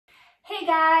Hey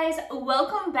guys,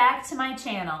 welcome back to my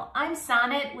channel. I'm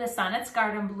Sonnet with Sonnet's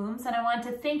Garden Blooms, and I want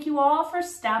to thank you all for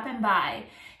stopping by.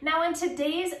 Now in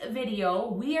today's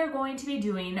video, we are going to be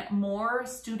doing more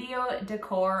studio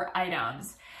decor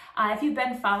items. If you've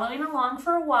been following along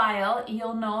for a while,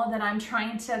 you'll know that I'm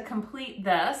trying to complete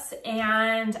this,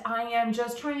 and I am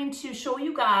just trying to show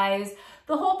you guys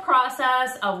the whole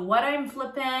process of what I'm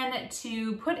flipping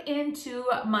to put into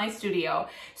my studio.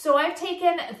 So I've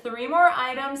taken 3 more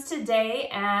items today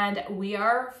and we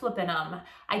are flipping them.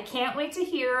 I can't wait to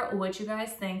hear what you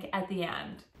guys think at the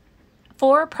end.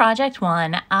 For project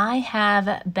 1, I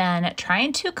have been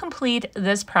trying to complete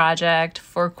this project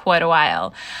for quite a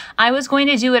while. I was going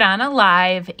to do it on a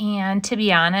live, and to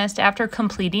be honest, after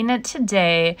completing it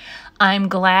today, I'm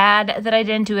glad that I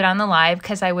didn't do it on the live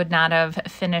because I would not have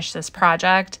finished this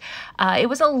project. It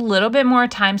was a little bit more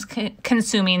time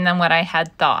consuming than what I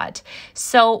had thought.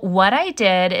 So what I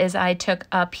did is I took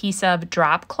a piece of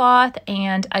drop cloth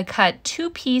and I cut 2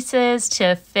 pieces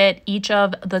to fit each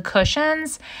of the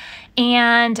cushions.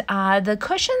 And the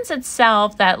cushions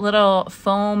itself, that little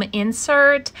foam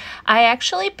insert, I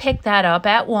actually picked that up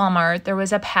at Walmart. There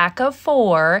was a pack of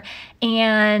 4,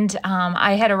 and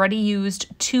I had already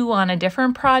used 2 on a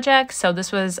different project, so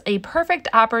this was a perfect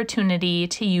opportunity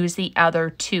to use the other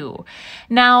 2.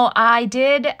 Now, I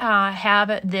did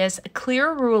have this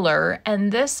clear ruler,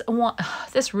 and this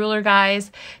ruler, guys,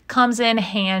 comes in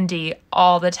handy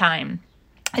all the time.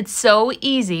 It's so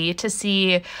easy to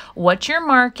see what you're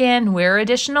marking, where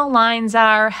additional lines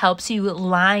are, helps you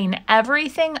line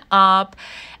everything up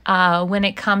when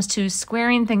it comes to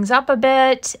squaring things up a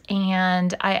bit,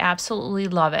 and I absolutely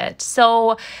love it.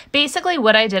 So basically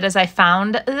what I did is I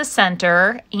found the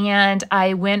center and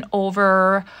I went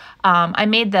over, I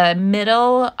made the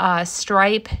middle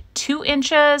stripe 2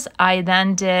 inches, I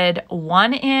then did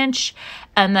 1 inch,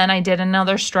 and then I did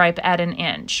another stripe at 1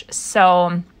 inch.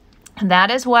 So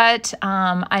that is what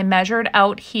I measured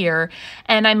out here,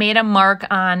 and I made a mark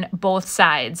on both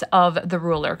sides of the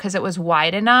ruler because it was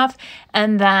wide enough,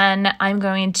 and then I'm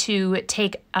going to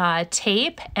take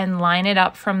tape and line it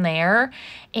up from there.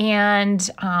 And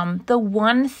the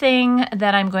one thing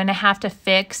that I'm going to have to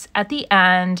fix at the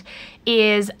end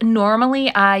is normally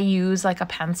I use like a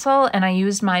pencil, and I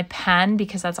used my pen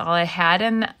because that's all I had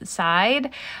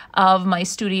inside of my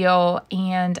studio,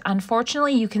 and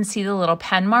unfortunately you can see the little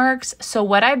pen marks. So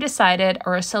what I've decided,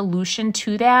 or a solution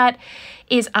to that,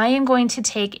 is I am going to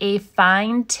take a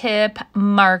fine tip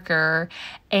marker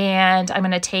and I'm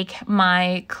going to take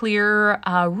my clear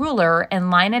ruler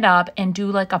and line it up and do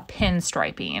like a pin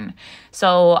striping.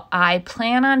 So I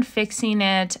plan on fixing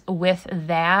it with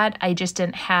that. I just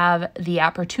didn't have the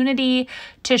opportunity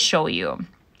to show you.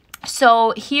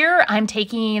 So here I'm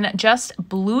taking just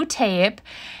blue tape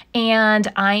and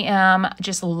I am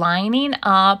just lining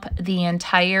up the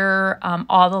entire,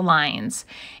 all the lines.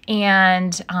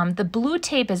 And the blue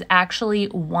tape is actually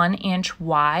 1 inch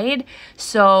wide,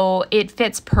 so it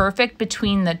fits perfect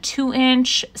between the 2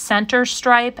 inch center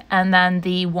stripe and then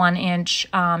the 1 inch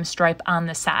stripe on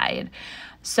the side.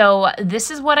 So this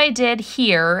is what I did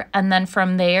here, and then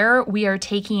from there we are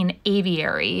taking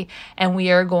Aviary and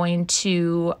we are going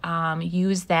to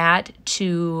use that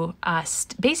to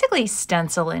basically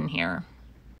stencil in here.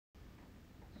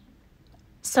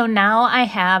 So now I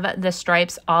have the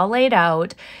stripes all laid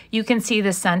out. You can see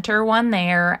the center one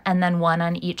there and then one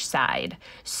on each side.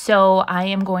 So I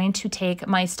am going to take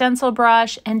my stencil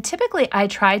brush, and typically I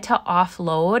try to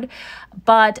offload,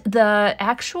 but the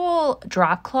actual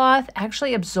drop cloth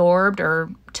actually absorbed or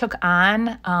took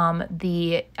on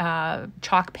the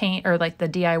chalk paint, or like the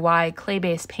DIY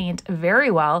clay-based paint, very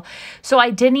well. So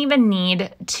I didn't even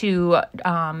need to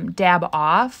dab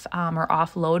off or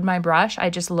offload my brush. I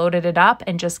just loaded it up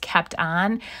and just kept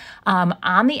on.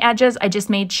 On the edges, I just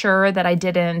made sure that I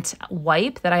didn't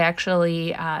wipe, that I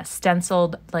actually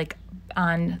stenciled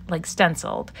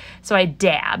stenciled. So I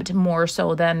dabbed more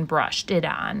so than brushed it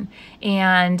on.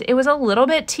 And it was a little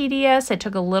bit tedious. It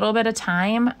took a little bit of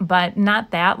time, but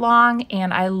not that long,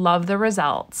 and I love the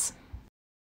results.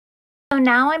 So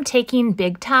now I'm taking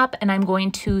Big Top and I'm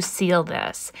going to seal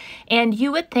this. And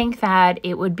you would think that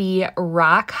it would be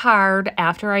rock hard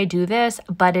after I do this,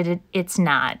 but it's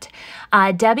not.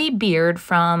 Debbie Beard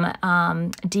from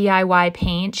DIY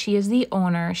Paint, she is the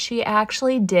owner. She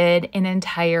actually did an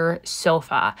entire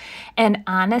sofa. And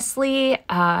honestly,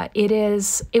 it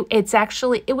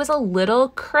was a little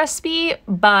crispy,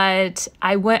 but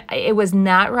it was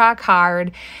not rock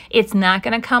hard. It's not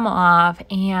gonna come off,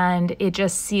 and it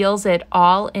just seals it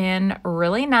all in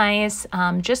really nice,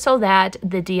 just so that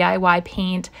the DIY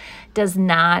paint does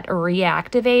not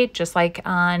reactivate, just like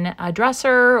on a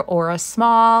dresser or a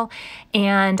small.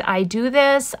 And I do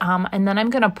this and then I'm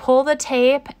going to pull the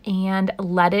tape and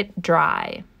let it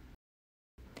dry.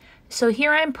 So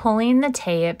here I'm pulling the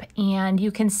tape and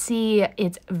you can see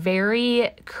it's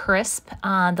very crisp.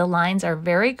 The lines are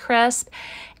very crisp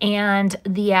and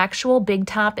the actual big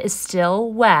top is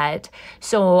still wet.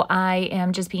 So I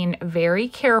am just being very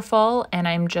careful and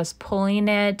I'm just pulling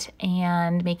it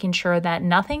and making sure that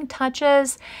nothing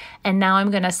touches. And now I'm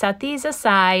going to set these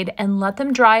aside and let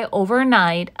them dry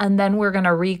overnight, and then we're going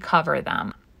to recover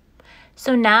them.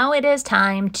 So now it is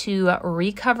time to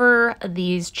recover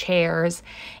these chairs,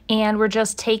 and we're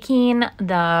just taking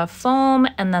the foam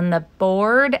and then the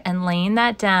board and laying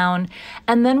that down,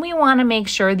 and then we want to make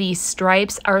sure these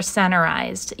stripes are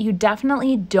centerized. You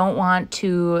definitely don't want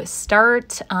to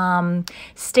start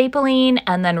stapling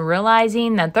and then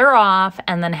realizing that they're off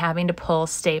and then having to pull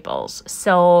staples.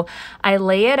 So I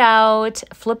lay it out,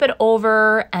 flip it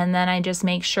over, and then I just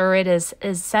make sure it is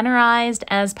as centerized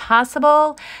as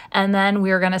possible, and then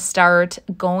we're going to start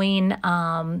going,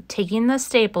 taking the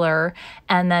stapler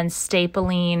and then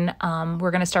stapling.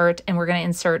 We're going to start and we're going to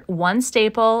insert one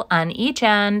staple on each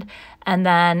end and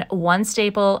then one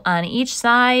staple on each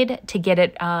side to get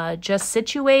it just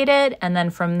situated, and then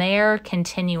from there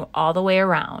continue all the way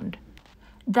around.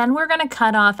 Then we're going to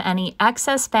cut off any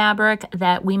excess fabric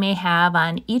that we may have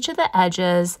on each of the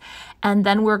edges, and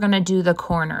then we're going to do the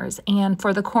corners. And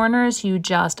for the corners, you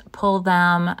just pull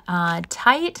them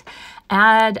tight,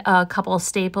 add a couple of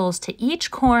staples to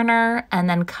each corner, and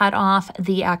then cut off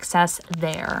the excess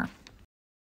there.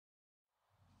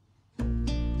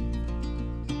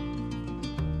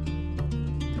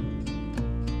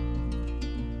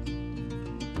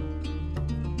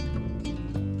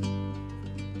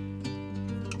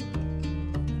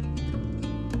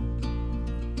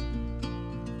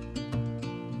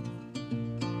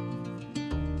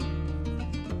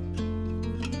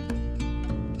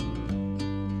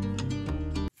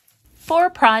 For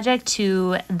project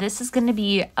 2, this is going to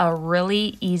be a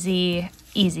really easy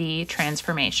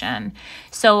transformation.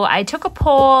 So I took a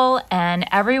poll and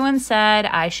everyone said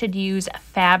I should use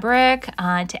fabric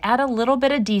to add a little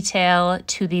bit of detail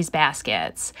to these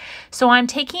baskets. So I'm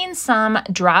taking some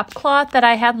drop cloth that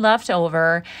I had left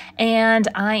over, and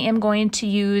I am going to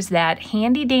use that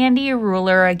handy dandy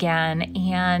ruler again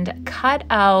and cut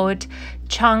out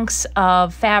chunks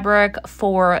of fabric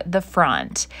for the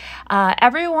front.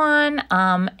 Everyone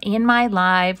in my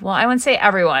live, well, I wouldn't say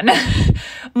everyone,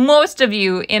 most of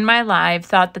you in my live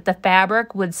thought that the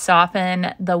fabric would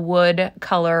soften the wood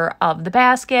color of the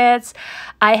baskets.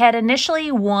 I had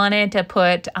initially wanted to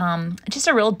put just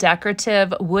a real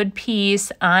decorative wood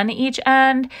piece on each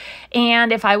end,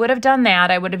 and if I would have done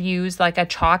that, I would have used like a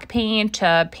chalk paint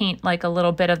to paint like a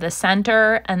little bit of the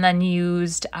center, and then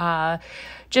used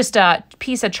just a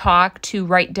piece of chalk to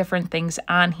write different things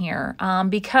on here.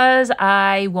 Because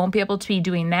I won't be able to be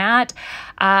doing that,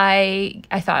 I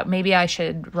thought maybe I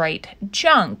should write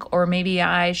junk, or maybe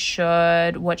I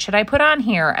should, what should I put on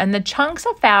here? And the chunks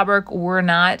of fabric were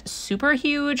not super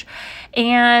huge,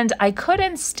 and I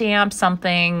couldn't stamp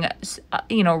something,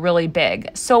 really big.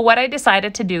 So what I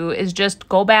decided to do is just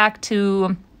go back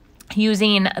to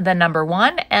using the number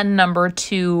 1 and number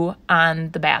 2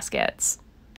 on the baskets.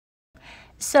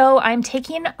 So I'm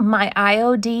taking my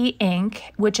IOD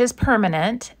ink, which is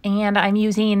permanent, and I'm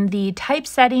using the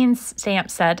Typsetting Stamp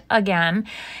set again.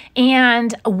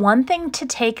 And one thing to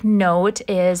take note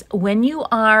is when you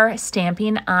are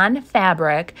stamping on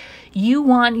fabric, you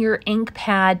want your ink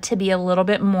pad to be a little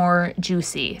bit more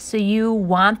juicy. So you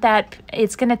want that,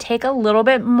 it's going to take a little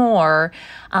bit more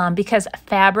because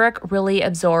fabric really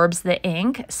absorbs the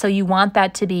ink. So you want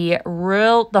that to be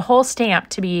real, the whole stamp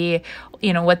to be,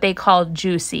 what they call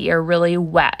juicy or really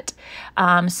wet.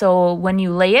 So when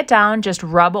you lay it down, just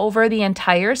rub over the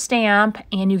entire stamp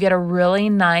and you get a really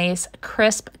nice,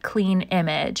 crisp, clean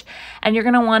image. And you're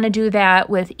going to want to do that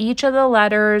with each of the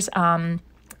letters.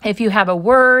 If you have a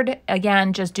word,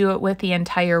 again, just do it with the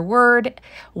entire word.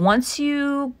 Once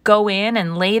you go in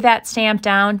and lay that stamp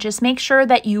down, just make sure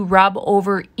that you rub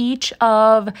over each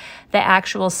of the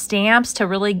actual stamps to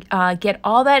really get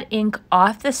all that ink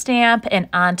off the stamp and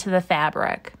onto the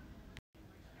fabric.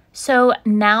 So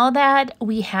now that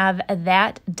we have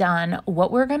that done,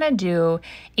 what we're going to do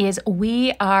is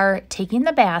we are taking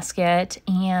the basket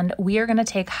and we are going to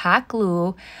take hot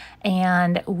glue,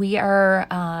 and we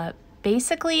are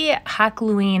basically hot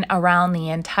gluing around the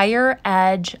entire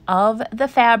edge of the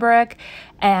fabric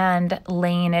and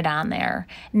laying it on there.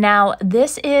 Now,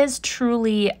 this is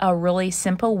truly a really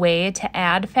simple way to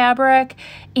add fabric,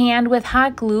 and with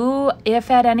hot glue, if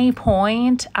at any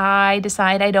point I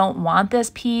decide I don't want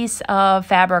this piece of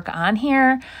fabric on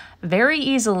here, very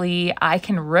easily I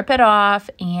can rip it off,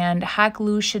 and hot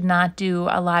glue should not do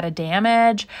a lot of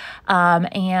damage,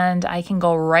 and I can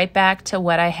go right back to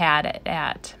what I had it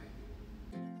at.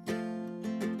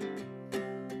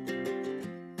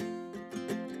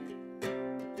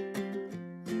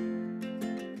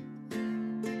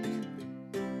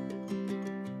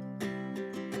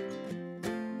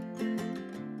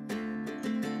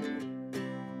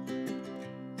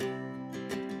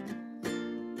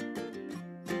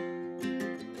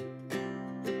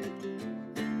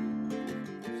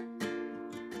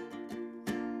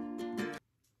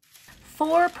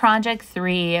 For project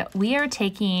 3, we are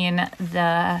taking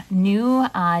the new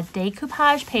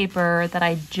decoupage paper that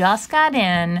I just got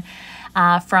in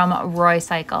from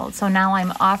Roycycled. So now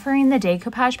I'm offering the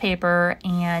decoupage paper,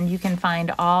 and you can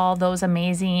find all those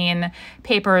amazing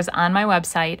papers on my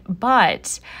website,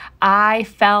 but I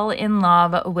fell in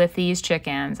love with these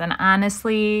chickens, and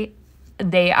honestly,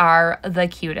 they are the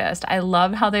cutest. I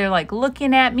love how they're like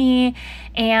looking at me,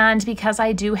 and because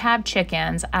I do have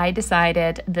chickens, I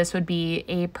decided this would be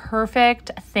a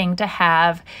perfect thing to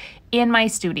have in my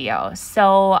studio.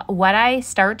 So what I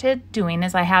started doing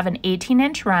is I have an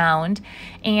 18-inch round,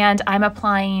 and I'm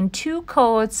applying 2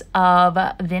 coats of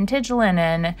vintage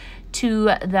linen to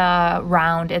the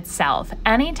round itself.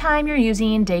 Anytime you're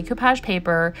using decoupage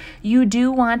paper, you do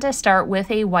want to start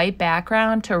with a white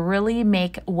background to really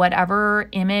make whatever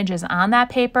image is on that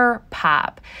paper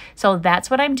pop. So that's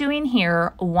what I'm doing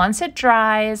here. Once it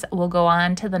dries, we'll go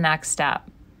on to the next step.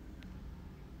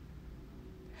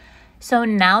 So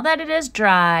now that it is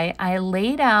dry, I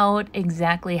laid out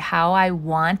exactly how I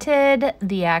wanted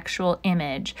the actual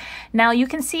image. Now you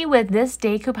can see with this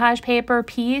decoupage paper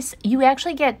piece, you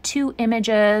actually get 2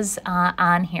 images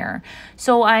on here.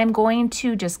 So I'm going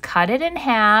to just cut it in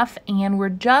half, and we're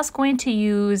just going to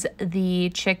use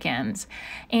the chickens.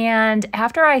 And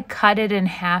after I cut it in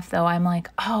half though, I'm like,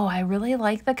 oh, I really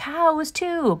like the cows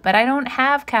too, but I don't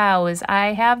have cows.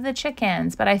 I have the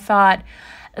chickens, but I thought,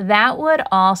 that would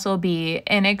also be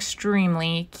an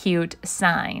extremely cute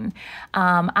sign.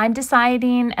 I'm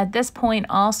deciding at this point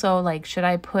also, like, should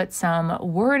I put some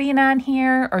wording on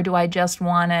here, or do I just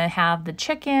want to have the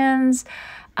chickens?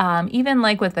 Even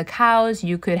like with the cows,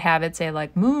 you could have it say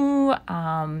like moo.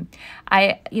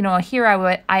 I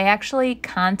actually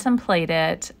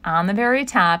contemplated on the very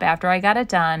top after I got it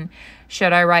done,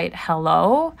 should I write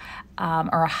hello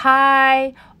or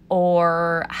hi?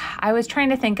 Or I was trying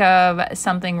to think of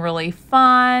something really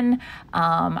fun.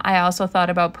 I also thought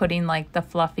about putting like the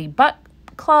Fluffy Butt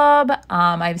Club.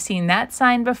 I've seen that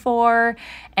sign before.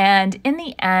 And in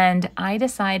the end, I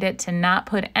decided to not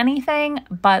put anything,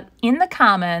 but in the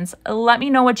comments, let me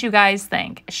know what you guys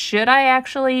think. Should I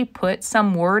actually put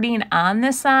some wording on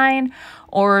this sign,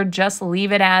 or just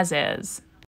leave it as is?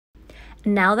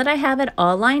 Now that I have it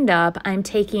all lined up, I'm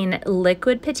taking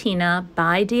Liquid Patina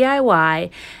by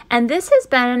DIY, and this has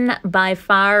been by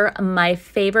far my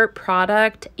favorite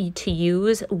product to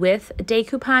use with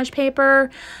decoupage paper.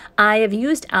 I have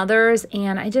used others,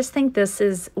 and I just think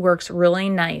this works really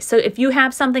nice. So if you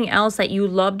have something else that you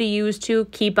love to use too,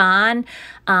 keep on,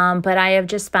 but I have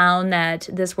just found that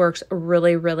this works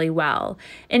really, really well.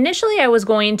 Initially, I was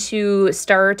going to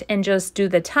start and just do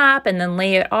the top and then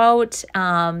lay it out,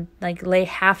 lay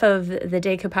half of the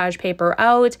decoupage paper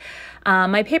out.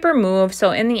 My paper moved,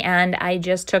 so in the end, I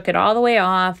just took it all the way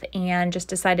off and just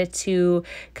decided to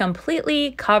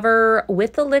completely cover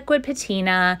with the liquid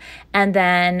patina and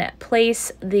then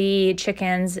place the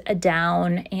chickens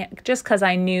down, and just because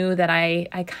I knew that I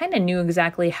kind of knew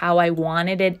exactly how I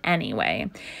wanted it anyway.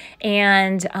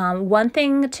 And one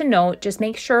thing to note, just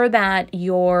make sure that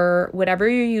whatever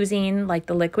you're using, like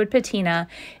the liquid patina,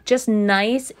 just a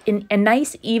nice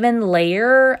even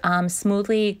layer,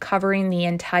 smoothly covering the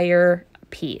entire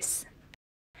piece.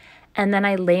 And then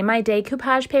I lay my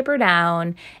decoupage paper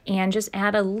down and just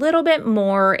add a little bit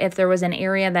more if there was an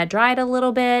area that dried a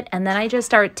little bit. And then I just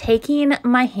start taking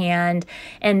my hand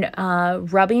and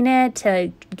rubbing it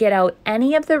to get out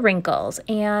any of the wrinkles.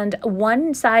 And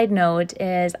one side note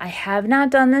is I have not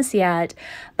done this yet,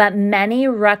 but many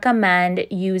recommend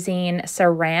using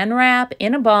saran wrap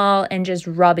in a ball and just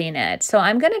rubbing it. So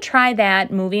I'm going to try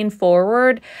that moving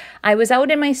forward. I was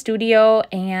out in my studio,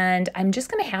 and I'm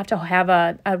just going to have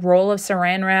a roll roll of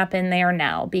saran wrap in there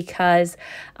now because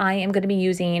I am going to be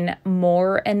using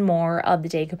more and more of the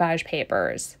decoupage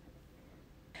papers.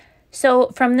 So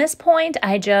from this point,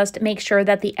 I just make sure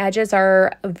that the edges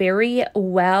are very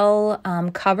well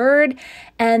covered,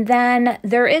 and then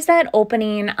there is that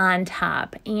opening on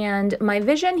top. And my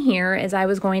vision here is I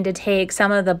was going to take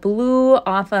some of the blue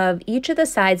off of each of the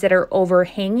sides that are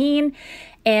overhanging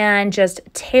and just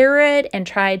tear it and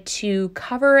try to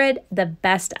cover it the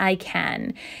best I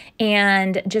can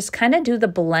and just kind of do the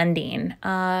blending.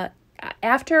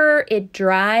 After it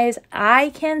dries,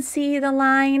 I can see the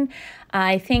line.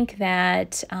 I think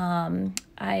that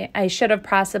I should have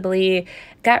possibly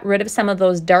got rid of some of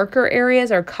those darker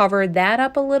areas or covered that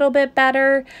up a little bit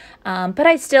better, but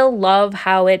I still love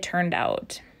how it turned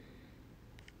out.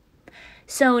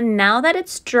 So now that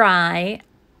it's dry,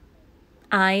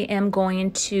 I am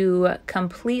going to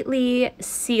completely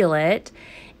seal it.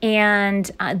 And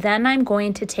then I'm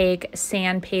going to take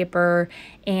sandpaper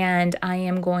and I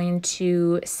am going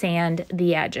to sand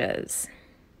the edges.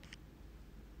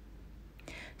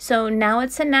 So now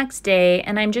it's the next day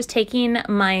and I'm just taking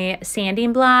my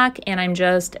sanding block and I'm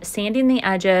just sanding the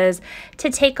edges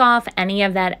to take off any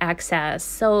of that excess.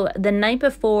 So the night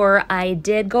before I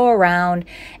did go around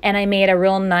and I made a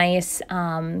real nice,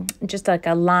 just like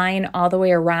a line all the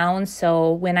way around.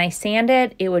 So when I sand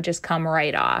it, it would just come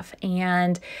right off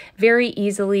and very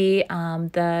easily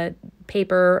the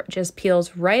paper just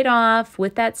peels right off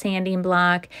with that sanding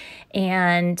block,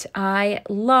 and I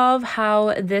love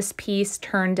how this piece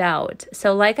turned out.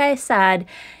 So like I said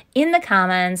in the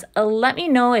comments, let me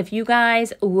know if you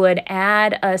guys would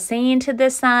add a saying to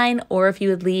this sign or if you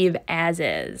would leave as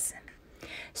is.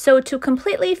 So to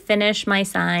completely finish my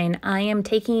sign, I am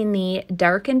taking the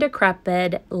Dark and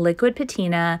Decrepit liquid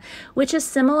patina, which is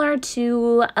similar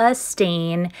to a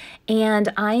stain,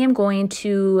 and I am going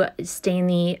to stain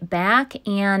the back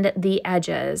and the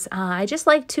edges. I just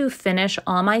like to finish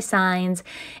all my signs,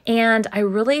 and I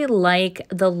really like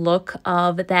the look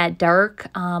of that dark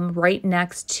right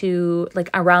next to, like,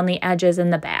 around the edges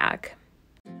in the back.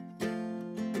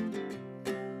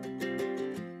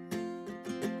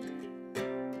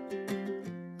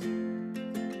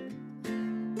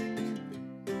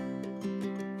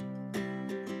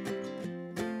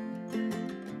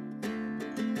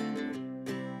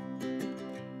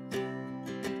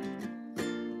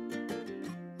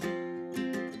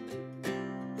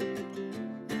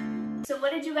 So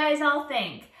what did you guys all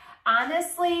think?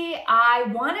 Honestly,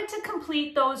 I wanted to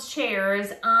complete those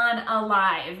chairs on a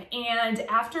live, and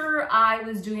after I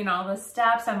was doing all the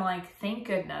steps, I'm like, thank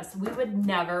goodness, we would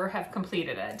never have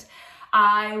completed it.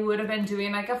 I would have been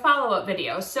doing like a follow-up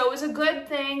video. So it was a good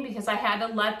thing because I had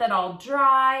to let that all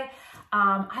dry.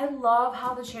 I love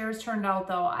how the chairs turned out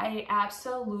though. I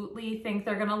absolutely think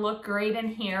they're gonna look great in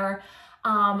here.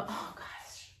 Oh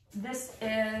gosh, this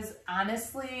is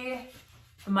honestly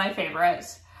my favorite.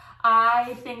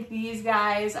 I think these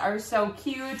guys are so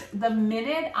cute. The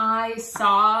minute I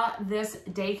saw this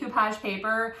decoupage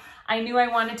paper, I knew I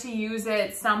wanted to use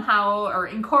it somehow or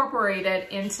incorporate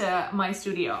it into my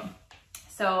studio.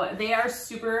 So they are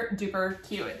super duper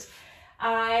cute.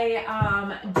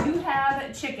 I do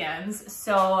have chickens,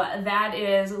 so that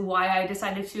is why I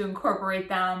decided to incorporate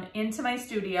them into my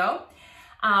studio.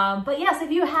 But yes, if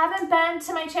you haven't been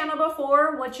to my channel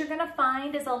before, what you're gonna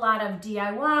find is a lot of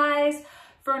DIYs,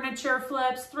 furniture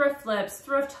flips,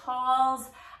 thrift hauls.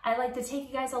 I like to take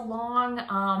you guys along,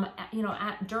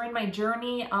 during my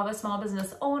journey of a small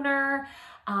business owner.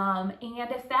 And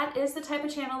if that is the type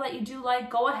of channel that you do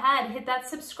like, go ahead, hit that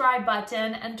subscribe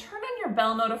button and turn on your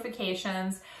bell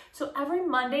notifications. So every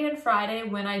Monday and Friday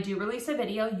when I do release a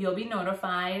video, you'll be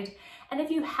notified. And if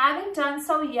you haven't done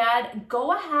so yet,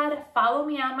 go ahead, follow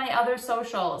me on my other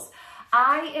socials.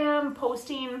 I am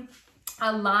posting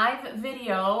a live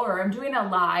video, or I'm doing a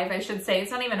live, I should say.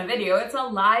 It's not even a video, it's a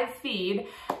live feed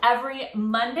every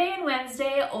Monday and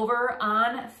Wednesday over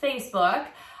on Facebook.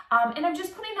 And I'm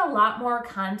just putting a lot more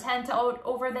content out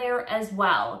over there as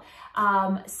well.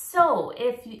 So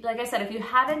like I said, if you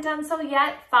haven't done so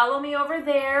yet, follow me over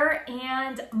there.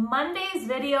 And Monday's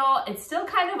video, it's still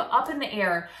kind of up in the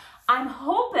air. I'm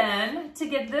hoping to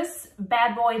get this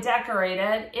bad boy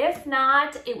decorated. If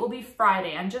not, it will be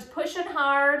Friday. I'm just pushing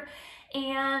hard,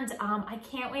 and I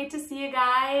can't wait to see you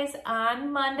guys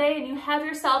on Monday, and you have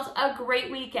yourselves a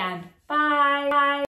great weekend. Bye. Bye.